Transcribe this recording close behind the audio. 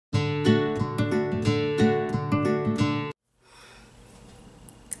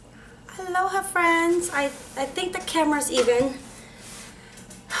I think the camera's even.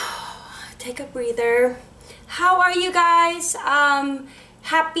 Take a breather. How are you guys?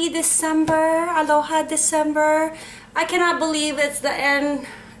 Happy December. Aloha December. I cannot believe it's the end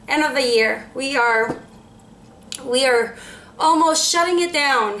of the year. We are almost shutting it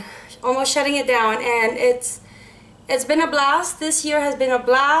down. And it's been a blast. This year has been a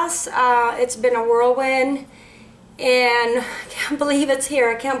blast. It's been a whirlwind. And I can't believe it's here.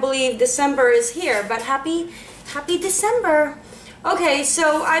 I can't believe December is here. But happy December. Okay,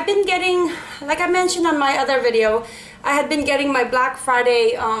 so I've been getting, like I mentioned on my other video, I had been getting my Black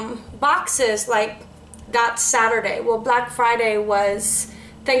Friday boxes like that Saturday. Well, Black Friday was,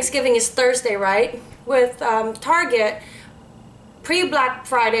 Thanksgiving is Thursday, right? With Target, pre-Black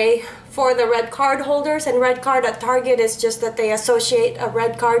Friday for the red card holders. And red card at Target is just that they associate a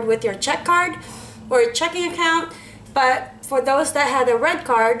red card with your check card or your checking account. But for those that had a red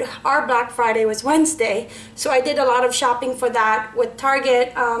card, our Black Friday was Wednesday. So I did a lot of shopping for that with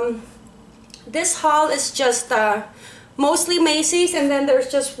Target. This haul is just mostly Macy's, and then there's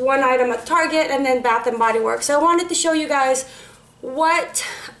just one item at Target, and then Bath and Body Works. So I wanted to show you guys what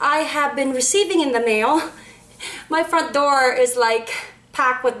I have been receiving in the mail. My front door is like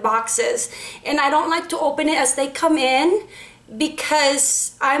packed with boxes, and I don't like to open it as they come in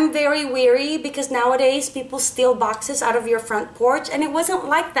because I'm very weary, because nowadays people steal boxes out of your front porch, and it wasn't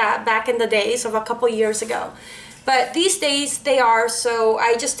like that back in the days of a couple years ago. But these days they are, so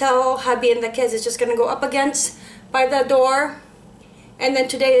I just tell hubby and the kids it's just gonna go up against by the door. And then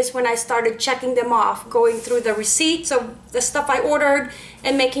today is when I started checking them off, going through the receipts of the stuff I ordered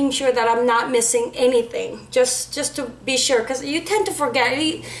and making sure that I'm not missing anything, just to be sure, because you tend to forget,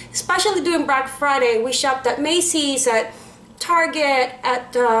 especially during Black Friday. We shopped at Macy's, at Target,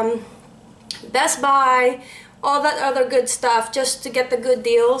 at Best Buy, all that other good stuff, just to get the good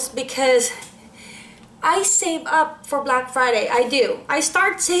deals, because I save up for Black Friday. I do. I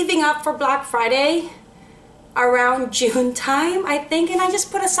start saving up for Black Friday around June time, I think, and I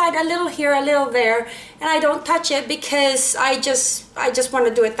just put aside a little here, a little there, and I don't touch it because I just want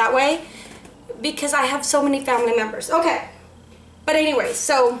to do it that way, because I have so many family members. Okay, but anyway,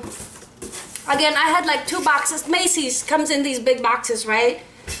 so again, I had like 2 boxes. Macy's comes in these big boxes, right?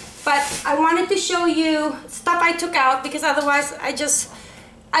 But I wanted to show you stuff I took out, because otherwise I just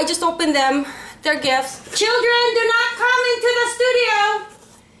opened them. They're gifts. Children, do not come into the studio.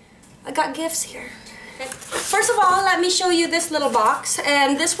 I got gifts here. First of all, let me show you this little box,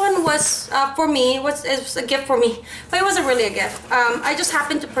 and this one was for me. It was a gift for me, but it wasn't really a gift. I just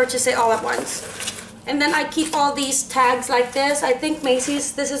happened to purchase it all at once, and then I keep all these tags like this. I think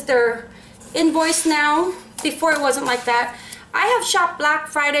Macy's, this is their invoice now. Before it wasn't like that. I have shopped Black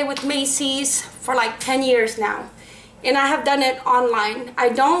Friday with Macy's for like 10 years now, and I have done it online. I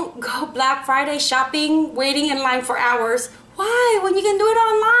don't go Black Friday shopping, waiting in line for hours. Why, when you can do it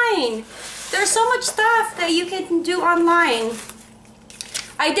online? There's so much stuff that you can do online.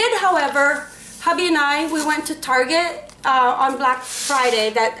 I did, however, hubby and I, we went to Target on Black Friday,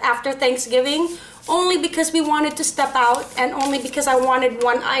 that after Thanksgiving, only because we wanted to step out, and only because I wanted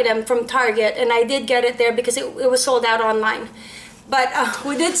one item from Target, and I did get it there because it was sold out online. But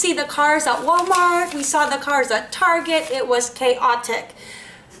we did see the cars at Walmart, we saw the cars at Target. It was chaotic.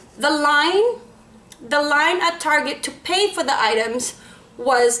 The line at Target to pay for the items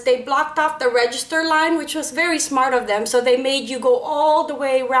was, they blocked off the register line, which was very smart of them. So they made you go all the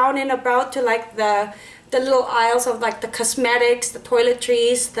way round and about to like the little aisles of like the cosmetics, the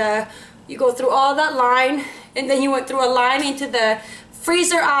toiletries, you go through all that line, and then you went through a line into the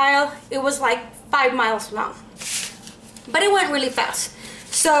freezer aisle. It was like 5 miles long, but it went really fast.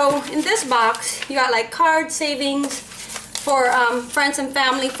 So in this box, you got like card savings for friends and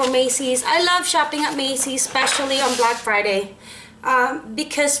family for Macy's. I love shopping at Macy's, especially on Black Friday,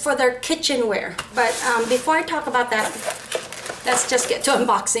 because for their kitchenware. But before I talk about that, let's just get to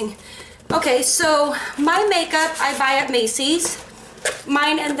unboxing. Okay, so my makeup I buy at Macy's,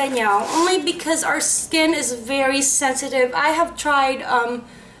 mine and Danielle, only because our skin is very sensitive. I have tried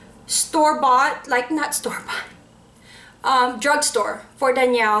store-bought, like not store-bought, drugstore for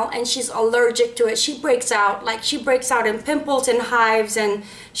Danielle, and she's allergic to it. She breaks out, like she breaks out in pimples and hives, and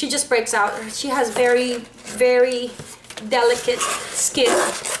she just breaks out. She has very, very delicate skin,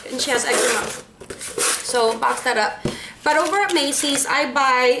 and she has eczema. So box that up. But over at Macy's, I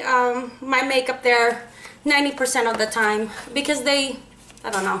buy my makeup there 90% of the time, because I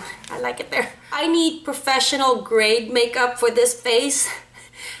don't know, I like it there. I need professional grade makeup for this face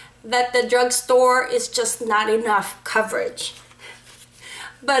that the drugstore is just not enough coverage.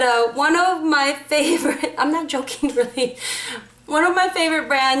 But one of my favorite, I'm not joking really, one of my favorite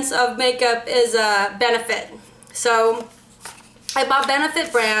brands of makeup is Benefit. So I bought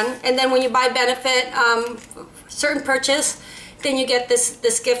Benefit brand, and then when you buy Benefit, certain purchase, then you get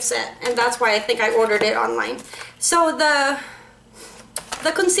this gift set, and that's why I think I ordered it online. So the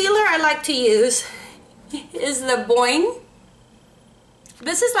concealer I like to use is the Boing.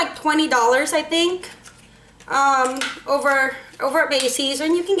 This is like $20, I think, over at Macy's,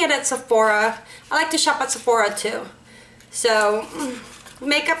 and you can get it at Sephora. I like to shop at Sephora too. So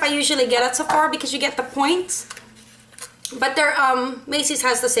makeup I usually get at Sephora because you get the points, but Macy's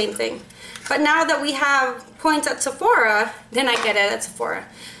has the same thing. But now that we have points at Sephora, then I get it at Sephora.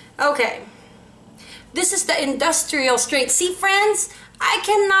 Okay, this is the industrial strength. See, friends, I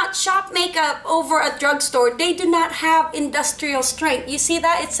cannot shop makeup over a drugstore. They do not have industrial strength. You see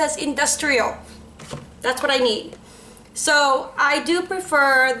that? It says industrial. That's what I need. So I do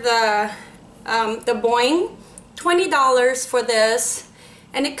prefer the Boing. $20 for this,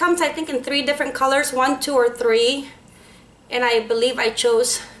 and it comes, I think, in 3 different colors, 1, 2, or 3, and I believe I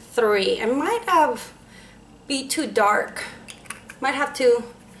chose 3. It might be too dark. Might have to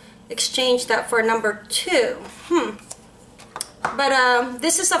exchange that for number 2. But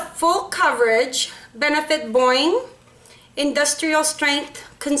this is a full coverage Benefit Boing industrial strength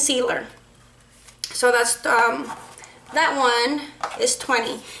concealer. So that's that one is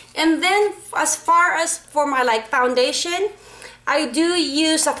 20. And then as far as for my like foundation, I do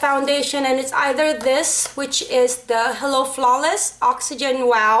use a foundation, and it's either this, which is the Hello Flawless Oxygen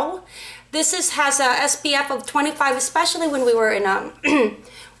Wow. This has a SPF of 25, especially when we were in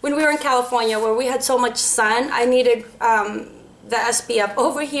when we were in California where we had so much sun. I needed the SPF.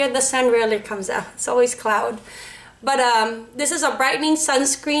 Over here the sun rarely comes out. It's always cloud. But this is a brightening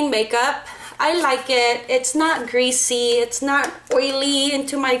sunscreen makeup. I like it. It's not greasy. It's not oily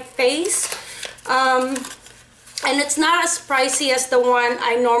into my face. And it's not as pricey as the one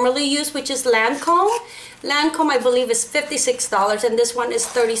I normally use, which is Lancome. Lancome, I believe, is $56, and this one is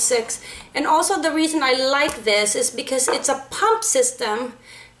 $36. And also the reason I like this is because it's a pump system,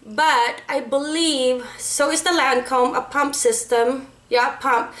 but I believe, so is the Lancome, a pump system. Yeah,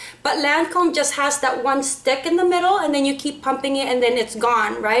 pump. But Lancome just has that one stick in the middle, and then you keep pumping it, and then it's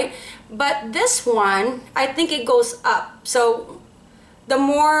gone, right? But this one, I think it goes up. So the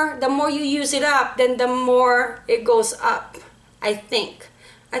more you use it up, then the more it goes up, I think.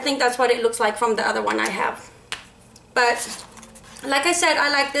 I think that's what it looks like from the other one I have. But like I said, I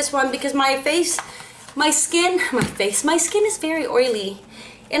like this one because my skin is very oily,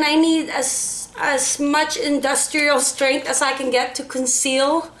 and I need as much industrial strength as I can get to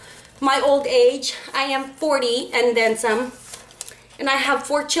conceal my old age. I am 40 and then some, and I have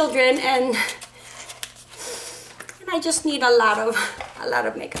 4 children, and I just need a lot of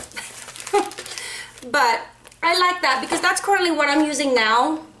makeup. But I like that because that's currently what I'm using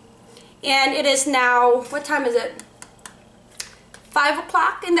now, and it is now, what time is it? 5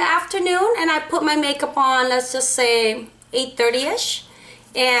 o'clock in the afternoon, and I put my makeup on, let's just say 8:30ish.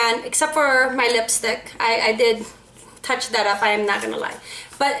 And except for my lipstick, I did touch that up, I am not gonna lie.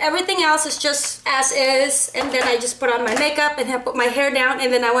 But everything else is just as is, and then I just put on my makeup and I put my hair down,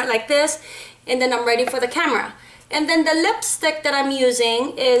 and then I went like this, and then I'm ready for the camera. And then the lipstick that I'm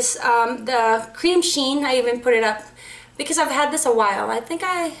using is the Cream Sheen. I even put it up because I've had this a while. I think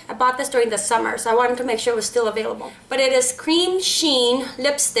I bought this during the summer, so I wanted to make sure it was still available. But it is Cream Sheen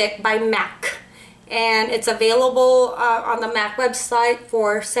lipstick by MAC. And it's available on the MAC website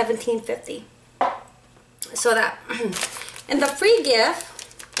for $17.50. So that, and the free gift,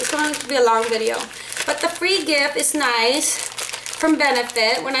 it's going to be a long video, but the free gift is nice from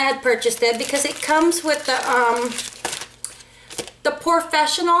Benefit when I had purchased it, because it comes with the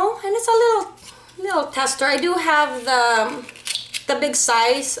Professional, and it's a little tester. I do have the big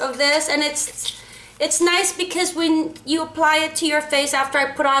size of this, and it's nice because when you apply it to your face after I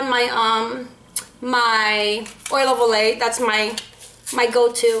put on my oil of Olay, that's my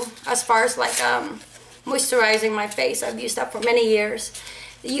go-to as far as like moisturizing my face. I've used that for many years.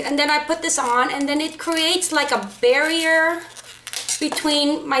 And then I put this on, and then it creates like a barrier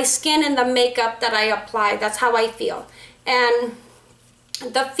between my skin and the makeup that I apply. That's how I feel. And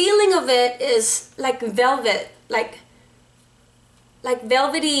the feeling of it is like velvet, like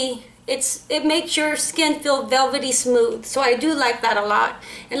velvety. It makes your skin feel velvety smooth. So I do like that a lot.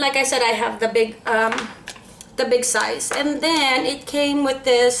 And like I said, I have the big size. And then it came with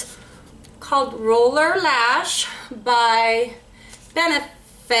this called Roller Lash by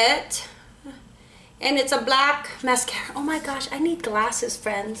Benefit. And it's a black mascara. Oh my gosh, I need glasses,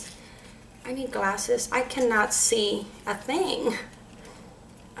 friends. I need glasses. I cannot see a thing.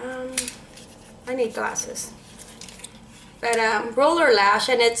 I need glasses. But Roller Lash,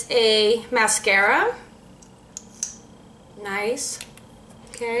 and it's a mascara. Nice.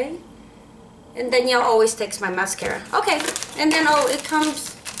 Okay. And Danielle always takes my mascara. Okay. And then, oh, it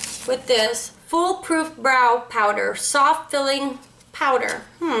comes with this foolproof brow powder, soft filling powder.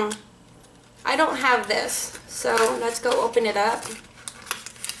 I don't have this, so let's go open it up.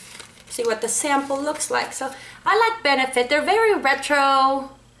 See what the sample looks like. So I like Benefit. They're very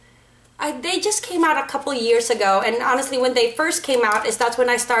retro. They just came out a couple years ago, and honestly, when they first came out, that's when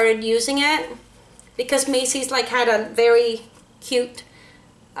I started using it, because Macy's like had a very cute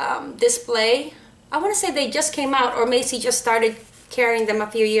display. I want to say they just came out, or Macy just started carrying them a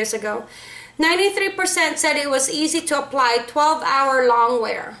few years ago. 93% said it was easy to apply, 12-hour long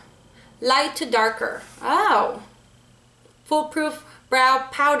wear, light to darker. Oh, foolproof brow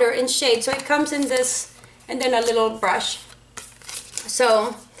powder in shade. So it comes in this, and then a little brush.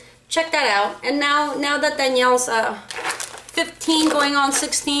 So check that out. And now that Danielle's 15 going on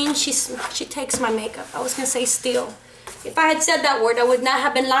 16, she takes my makeup. I was gonna say steal. If I had said that word, I would not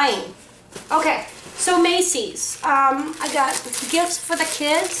have been lying. Okay, so Macy's. I got gifts for the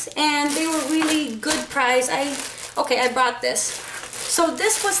kids, and they were really good price. I brought this. So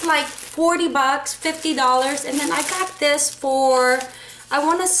this was like 40 bucks, $50, and then I got this for, I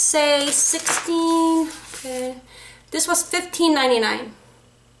want to say 16. Okay, this was $15.99.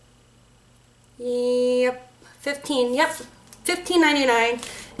 Yep, 15. Yep, $15.99,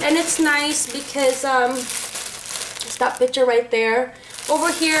 and it's nice because it's that picture right there.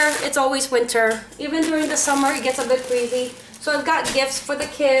 Over here, it's always winter. Even during the summer, it gets a bit breezy. So I've got gifts for the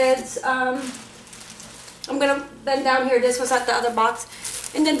kids. I'm gonna bend down here. This was at the other box.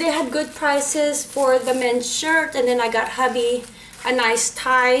 And then they had good prices for the men's shirt. And then I got Hubby a nice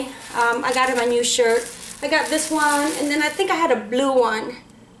tie. I got him a new shirt. I got this one, and then I think I had a blue one.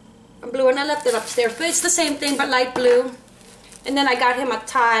 I left it upstairs, but it's the same thing, but light blue. And then I got him a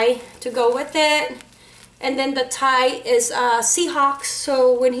tie to go with it. And then the tie is Seahawks,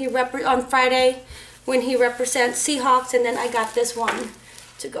 so when he on Friday, when he represents Seahawks, and then I got this one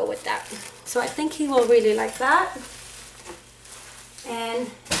to go with that. So I think he will really like that.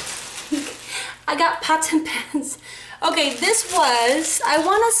 And I got pots and pans. Okay, this was, I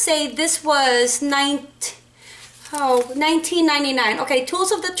want to say this was $19.99. Okay,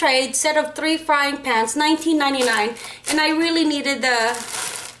 tools of the trade, set of 3 frying pans, $19.99. And I really needed the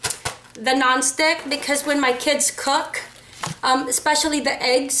non-stick, because when my kids cook, especially the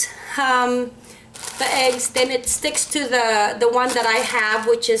eggs, then it sticks to the one that I have,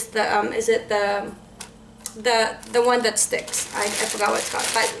 which is the the one that sticks. I forgot what it's called,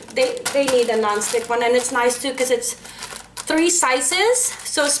 but they need a non-stick one, and it's nice too because it's 3 sizes.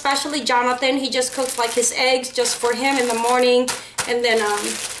 So especially Jonathan, he just cooks like his eggs just for him in the morning, and then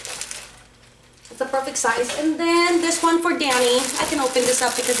it's the perfect size. And then this one for Danny. I can open this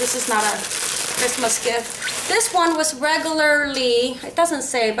up because this is not a Christmas gift. This one was regularly, it doesn't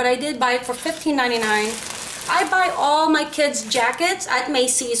say, but I did buy it for $15.99. I buy all my kids' jackets at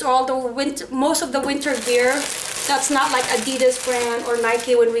Macy's, all the most of the winter gear. That's not like Adidas brand or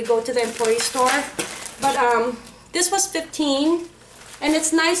Nike when we go to the employee store. But this was $15, and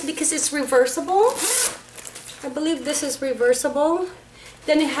it's nice because it's reversible. I believe this is reversible.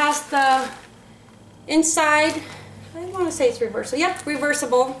 Then it has the inside, I want to say it's reversible. Yep,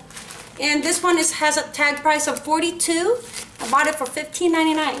 reversible. And this one has a tag price of $42. I bought it for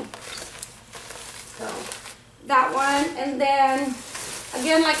 $15.99. So that one. And then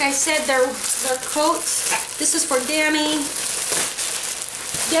again, like I said, they're coats. This is for Danny.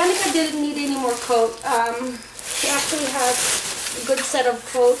 Danica didn't need any more coat. She actually has a good set of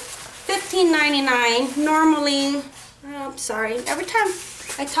coats. $15.99. Normally, I'm sorry, every time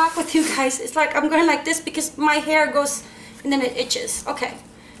I talk with you guys, it's like I'm going like this because my hair goes and then it itches. Okay.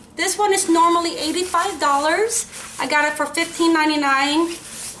 This one is normally $85. I got it for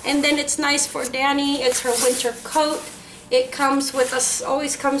 $15.99. And then it's nice for Danny. It's her winter coat. It comes with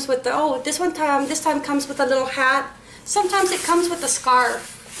always comes with the, oh, this time comes with a little hat. Sometimes it comes with a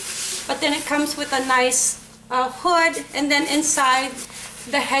scarf. But then it comes with a nice hood. And then inside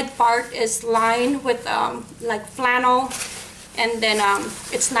the head part is lined with like flannel. And then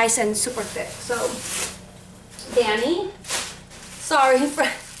it's nice and super thick. So, Danny, sorry for,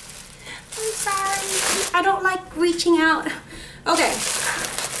 I'm sorry. I don't like reaching out. Okay,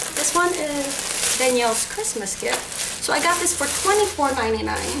 this one is Danielle's Christmas gift. So I got this for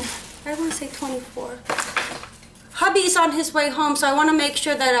 $24.99. I want to say $24. Hubby's on his way home, so I want to make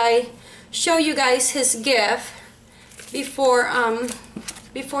sure that I show you guys his gift before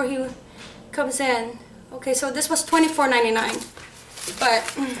he comes in. Okay, so this was $24.99. But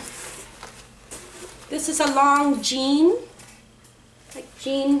this is a long jean. like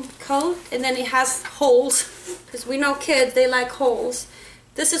jean coat, and then it has holes because we know kids, they like holes.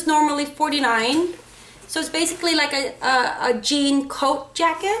 This is normally $49, so it's basically like a jean coat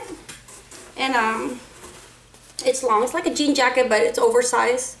jacket, and it's long. It's like a jean jacket, but it's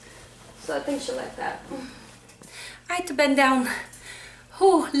oversized, so I think she'll like that. I had to bend down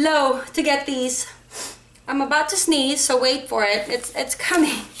low to get these. I'm about to sneeze, so wait for it. It's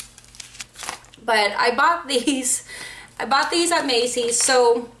coming. But I bought these. I bought these at Macy's.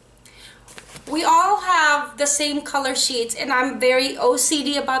 So we all have the same color sheets, and I'm very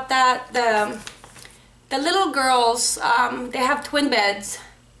OCD about that. The little girls, they have twin beds.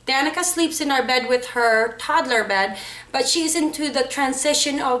 Danica sleeps in our bed with her toddler bed, but she's into the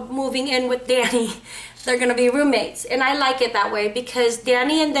transition of moving in with Danny. They're gonna be roommates, and I like it that way because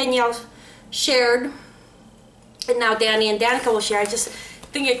Danny and Danielle shared, and now Danny and Danica will share. I just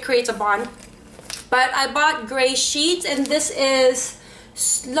think it creates a bond. But I bought gray sheets, and this is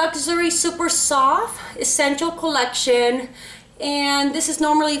Luxury Super Soft Essential Collection, and this is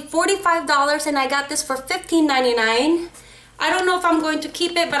normally $45, and I got this for $15.99. I don't know if I'm going to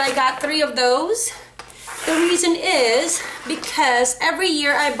keep it, but I got 3 of those. The reason is because every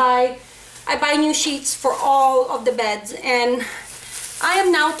year I buy new sheets for all of the beds, and I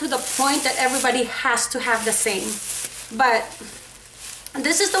am now to the point that everybody has to have the same. But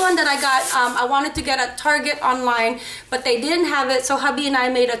this is the one that I got. I wanted to get at Target online, but they didn't have it, so hubby and I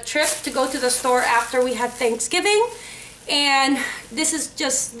made a trip to go to the store after we had Thanksgiving, and this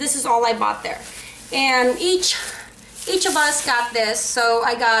is all I bought there. And each of us got this, so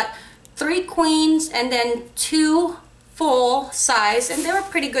I got 3 queens and then 2 full size, and they were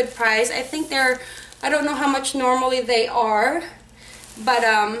pretty good price. I think I don't know how much normally they are, but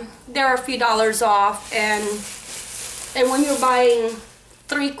they're a few dollars off, and when you're buying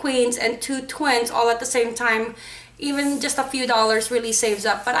 3 queens and 2 twins all at the same time, even just a few dollars really saves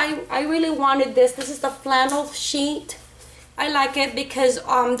up. But I really wanted this. This is the flannel sheet. I like it because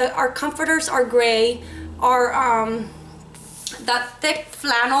our comforters are gray. That thick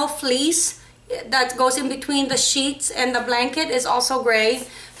flannel fleece that goes in between the sheets and the blanket is also gray.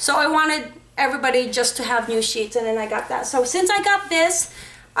 So I wanted everybody just to have new sheets, and then I got that. So since I got this,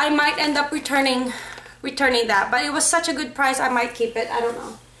 I might end up returning that, but it was such a good price, I might keep it. I don't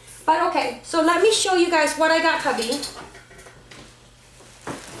know. But okay, so let me show you guys what I got hubby.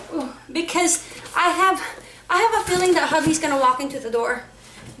 Ooh, because I have a feeling that hubby's gonna walk into the door.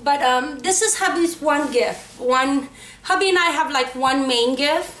 But this is hubby's one gift. Hubby and I have like one main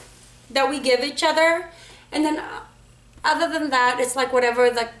gift that we give each other, and then other than that, it's like whatever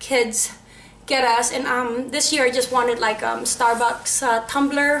the kids get us. And this year I just wanted like Starbucks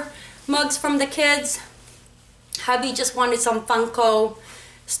tumbler mugs from the kids. Hubby just wanted some Funko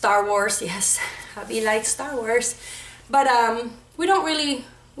Star Wars. Yes, hubby likes Star Wars. But we don't really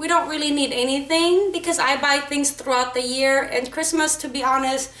need anything because I buy things throughout the year. And Christmas, to be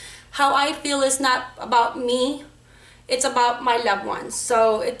honest, how I feel is not about me. It's about my loved ones.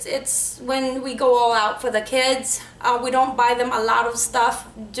 So it's when we go all out for the kids. We don't buy them a lot of stuff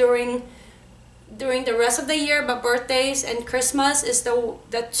during the rest of the year, but birthdays and Christmas is the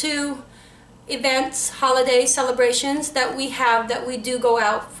 2 events, holiday celebrations that we have, that we do go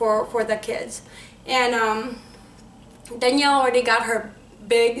out for the kids. And Danielle already got her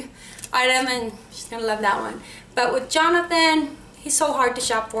big item, and she's gonna love that one. But with Jonathan, he's so hard to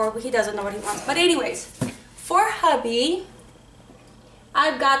shop for, he doesn't know what he wants. But anyways, for hubby,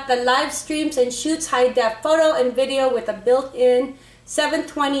 I've got the live streams and shoots high-def photo and video with a built-in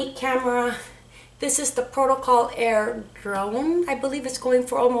 720 camera. This is the Protocol Air drone. I believe it's going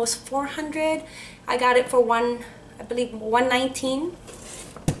for almost 400. I got it for I believe $119.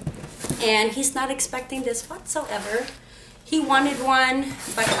 And he's not expecting this whatsoever. He wanted one,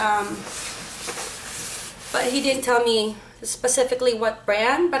 but he didn't tell me specifically what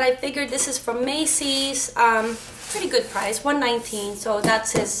brand. But I figured this is from Macy's. Pretty good price, $119. So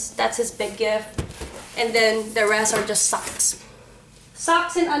that's his big gift. And then the rest are just socks.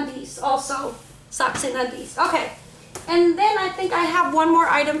 Socks and undies also. Socks and undies. Okay. And then I think I have one more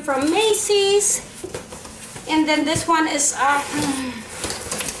item from Macy's. And then this one is, oh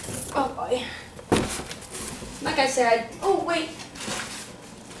boy. Like I said, oh wait.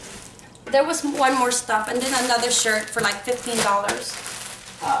 There was one more stuff, and then another shirt for like $15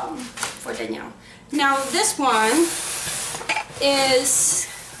 for Danielle. Now this one is,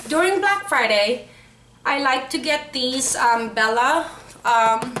 during Black Friday, I like to get these Bella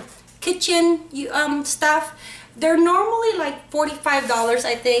kitchen stuff. They're normally like $45,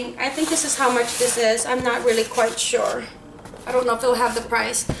 I think. I think this is how much this is. I'm not really quite sure. I don't know if they'll have the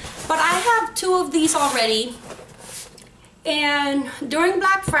price. But I have 2 of these already. And during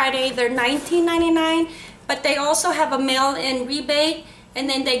Black Friday, they're $19.99, but they also have a mail-in rebate, and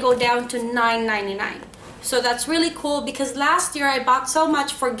then they go down to $9.99. So that's really cool, because last year I bought so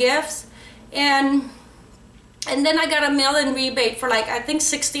much for gifts, and then I got a mail-in rebate for like, I think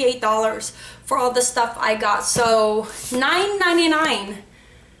 $68 for all the stuff I got. So $9.99.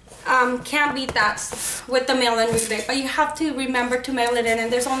 Can't beat that with the mail-in rebate, but you have to remember to mail it in, and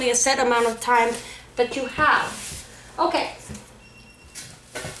there's only a set amount of time that you have. Okay.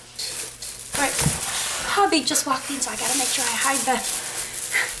 All right. Hubby just walked in, so I gotta make sure I hide the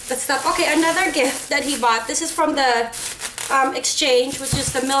stuff. Okay, another gift that he bought. This is from the exchange, which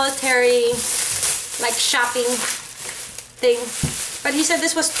is the military like shopping thing. But he said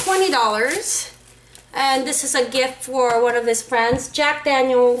this was $20. And this is a gift for one of his friends, Jack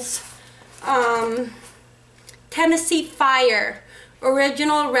Daniel's Tennessee Fire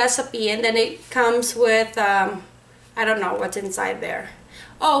original recipe, and then it comes with I don't know what's inside there.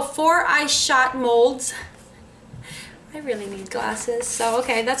 Oh, 4 ice shot molds. I really need glasses. So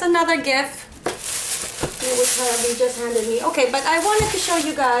okay, that's another gift which he just handed me. Okay, but I wanted to show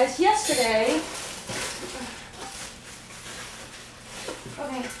you guys yesterday.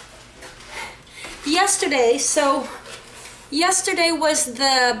 Okay. Yesterday was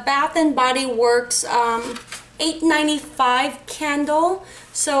the Bath and Body Works $8.95 candle.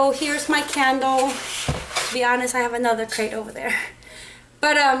 So here's my candle. To be honest, I have another crate over there,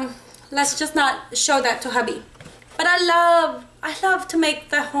 but let's just not show that to hubby. But I love to make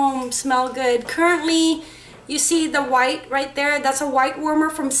the home smell good. Currently, you see the white right there, that's a white warmer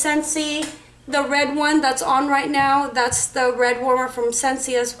from Scentsy. The red one that's on right now, that's the red warmer from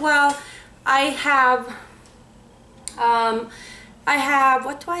Scentsy as well. I have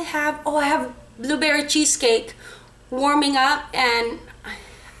what do I have? Oh, I have blueberry cheesecake warming up, and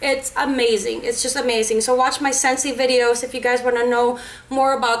it's amazing. It's just amazing. So watch my Scentsy videos if you guys want to know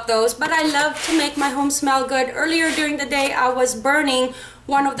more about those. But I love to make my home smell good. Earlier during the day, I was burning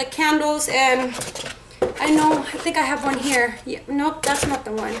one of the candles, and I think I have one here. Yeah, nope, that's not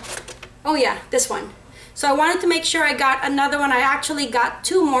the one. Oh yeah, this one. So I wanted to make sure I got another one. I actually got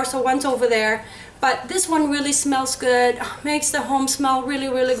 2 more, so one's over there. But this one really smells good. Makes the home smell really,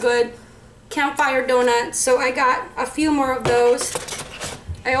 really good. Campfire donuts. So I got a few more of those.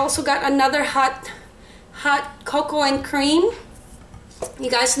 I also got another hot cocoa and cream. You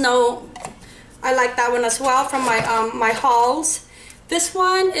guys know I like that one as well from my my hauls. This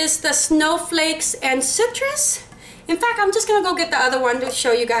one is the snowflakes and citrus. In fact, I'm just gonna go get the other one to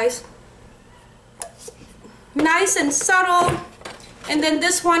show you guys. Nice and subtle. And then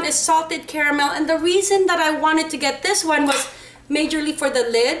this one is salted caramel, and the reason that I wanted to get this one was majorly for the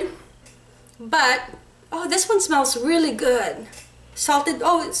lid. But oh, this one smells really good. Salted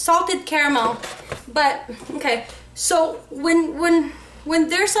caramel. But okay, so when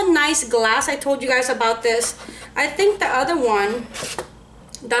there's a nice glass, I told you guys about this. I think the other one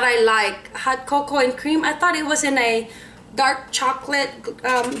that I like, hot cocoa and cream, I thought it was in a dark chocolate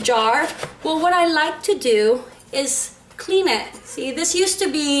jar. Well, what I like to do is clean it. See, this used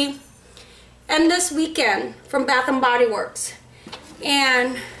to be Endless Weekend from Bath and Body Works,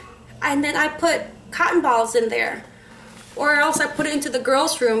 and then I put cotton balls in there, or else I put it into the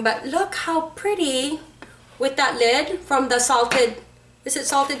girls' room. But look how pretty with that lid from the salted, is it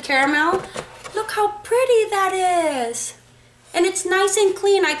salted caramel? Look how pretty that is. And it's nice and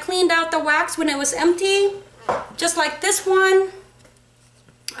clean. I cleaned out the wax when it was empty, just like this one.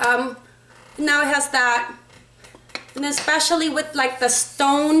 Now it has that. And especially with like the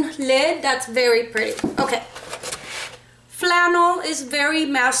stone lid, that's very pretty. Okay. Flannel is very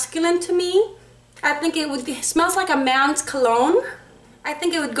masculine to me. I think it smells like a man's cologne. I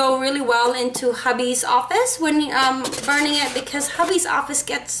think it would go really well into hubby's office when burning it, because hubby's office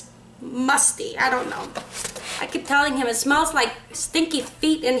gets musty. I don't know. I keep telling him it smells like stinky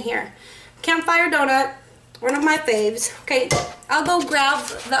feet in here. Campfire donut, one of my faves. Okay, I'll go grab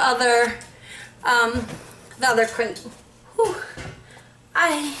the other crate. Whew. I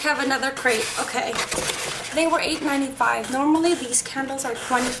have another crate. Okay, they were $8.95. Normally these candles are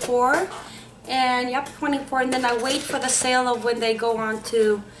 $24, and yep, $24. And then I wait for the sale of when they go on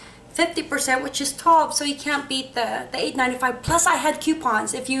to 50%, which is 12. So you can't beat the $8.95. Plus I had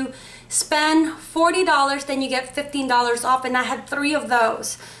coupons. If you spend $40, then you get $15 off, and I had 3 of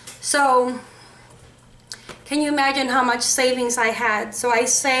those. So can you imagine how much savings I had? So I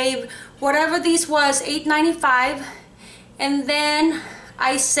saved whatever these was, $8.95, and then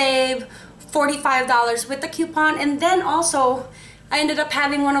I saved $45 with the coupon. And then also I ended up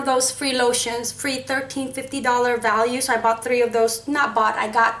having one of those free lotions, free $13, $50 value. So I bought 3 of those. Not bought, I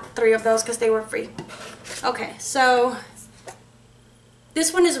got 3 of those because they were free. Okay, so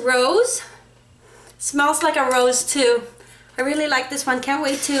This one is rose. Smells like a rose too. I really like this one. Can't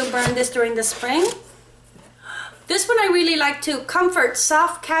wait to burn this during the spring. This one I really like too. Comfort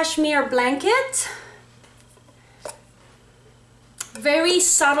Soft Cashmere Blanket. Very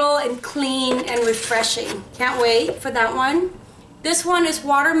subtle and clean and refreshing. Can't wait for that one. This one is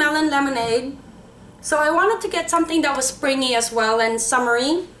Watermelon Lemonade. So I wanted to get something that was springy as well and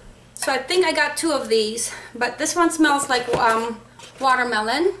summery. So I think I got 2 of these. But this one smells like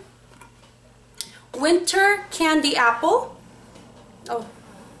watermelon. Winter Candy Apple. Oh,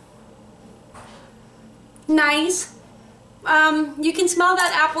 nice. You can smell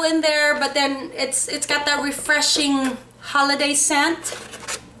that apple in there, but then it's got that refreshing holiday scent.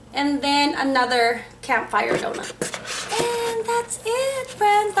 And then another campfire donut. And that's it,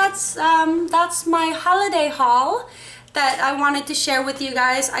 friends. That's my holiday haul that I wanted to share with you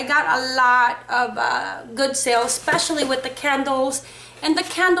guys. I got a lot of good sales, especially with the candles. And the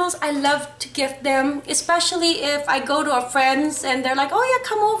candles, I love to gift them, especially if I go to a friend's and they're like, oh yeah,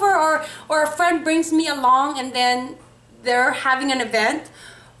 come over, or a friend brings me along and then they're having an event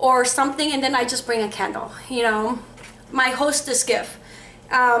or something and then I just bring a candle, you know, my hostess gift.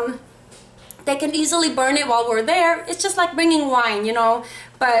 They can easily burn it while we're there. It's just like bringing wine, you know,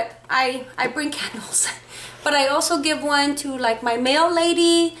 but I bring candles. But I also give one to like my mail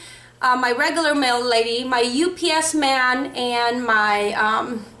lady, my regular mail lady, my UPS man, and my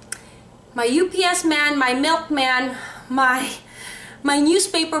UPS man, my milkman, my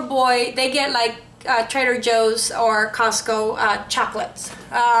newspaper boy. They get like Trader Joe's or Costco chocolates.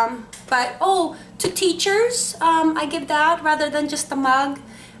 But oh, to teachers, I give that rather than just a mug.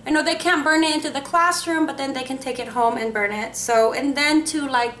 I know they can't burn it into the classroom, but then they can take it home and burn it. So, and then to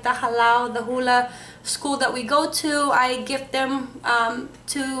like the halau, the hula school that we go to, I gift them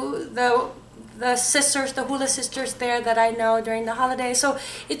to the sisters, the hula sisters there that I know during the holidays. So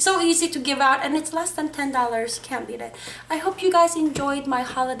it's so easy to give out, and it's less than $10. Can't beat it. I hope you guys enjoyed my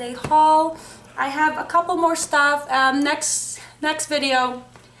holiday haul. I have a couple more stuff. Next video,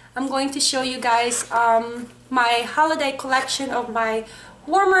 I'm going to show you guys my holiday collection of my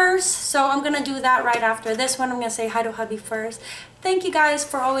warmers. So I'm gonna do that right after this one. I'm gonna say hi to hubby first. Thank you guys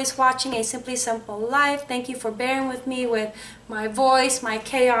for always watching A Simply Simple Life. Thank you for bearing with me with my voice, my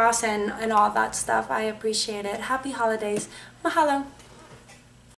chaos, and all that stuff. I appreciate it. Happy holidays. Mahalo.